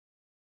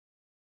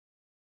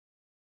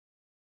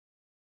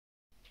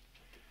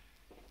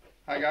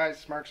Hi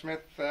guys, Mark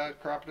Smith,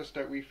 chiropodist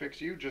at We Fix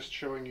You, just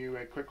showing you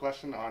a quick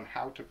lesson on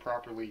how to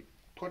properly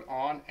put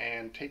on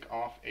and take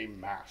off a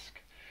mask.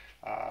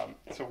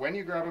 So when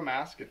you grab a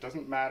mask, it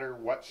doesn't matter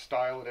what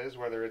style it is,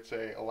 whether it's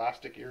a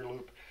elastic ear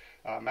loop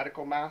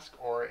medical mask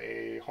or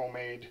a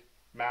homemade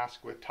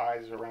mask with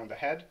ties around the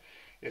head.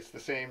 It's the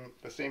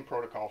same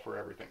protocol for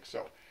everything.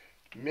 So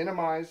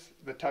minimize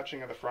the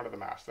touching of the front of the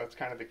mask. That's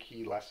kind of the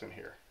key lesson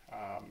here.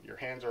 Your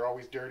hands are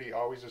always dirty.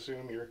 Always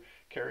assume you're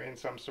carrying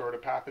some sort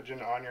of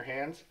pathogen on your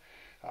hands.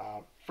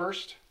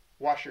 First,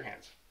 wash your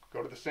hands.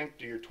 Go to the sink,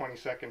 do your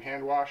 20-second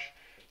hand wash,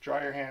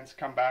 dry your hands,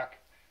 come back,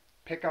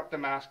 pick up the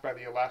mask by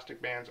the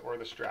elastic bands or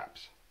the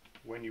straps.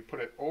 When you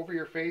put it over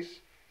your face,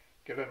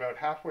 get it about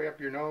halfway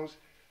up your nose,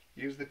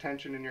 use the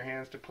tension in your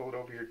hands to pull it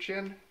over your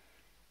chin,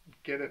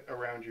 get it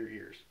around your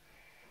ears.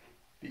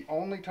 The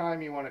only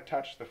time you want to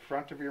touch the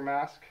front of your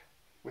mask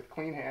with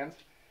clean hands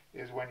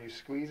is when you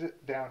squeeze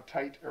it down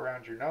tight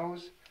around your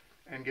nose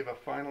and give a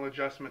final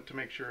adjustment to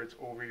make sure it's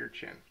over your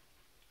chin.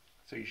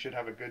 So you should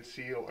have a good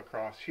seal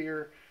across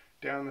here,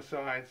 down the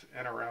sides,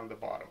 and around the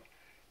bottom.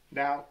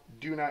 Now,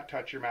 do not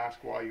touch your mask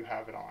while you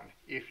have it on.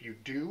 If you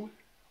do,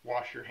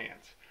 wash your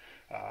hands.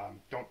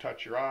 Don't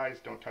touch your eyes,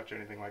 don't touch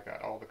anything like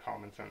that, all the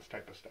common sense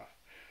type of stuff.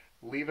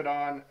 Leave it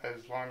on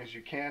as long as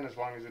you can, as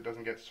long as it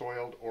doesn't get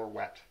soiled or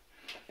wet.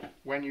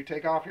 When you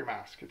take off your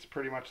mask, it's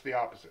pretty much the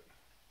opposite.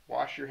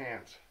 Wash your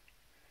hands.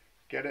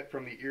 Get it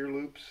from the ear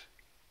loops,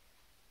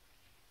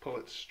 pull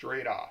it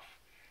straight off.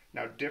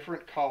 Now,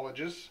 different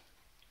colleges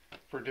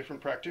for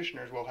different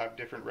practitioners will have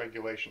different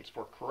regulations.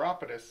 For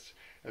chiropodists,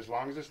 as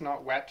long as it's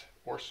not wet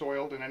or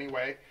soiled in any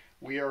way,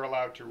 we are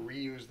allowed to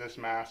reuse this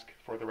mask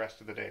for the rest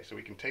of the day. So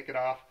we can take it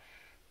off,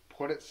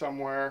 put it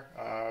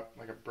somewhere,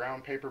 like a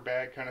brown paper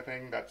bag kind of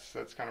thing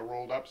that's kind of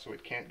rolled up so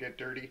it can't get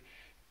dirty,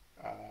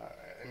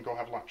 and go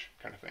have lunch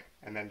kind of thing.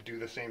 And then do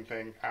the same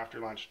thing after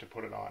lunch to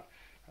put it on.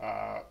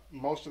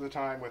 Most of the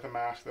time with a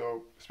mask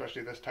though,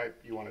 especially this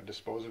type, you want to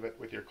dispose of it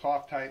with your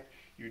cloth type.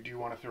 You do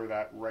want to throw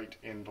that right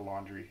in the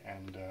laundry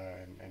and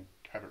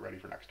have it ready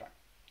for next time.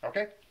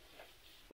 Okay?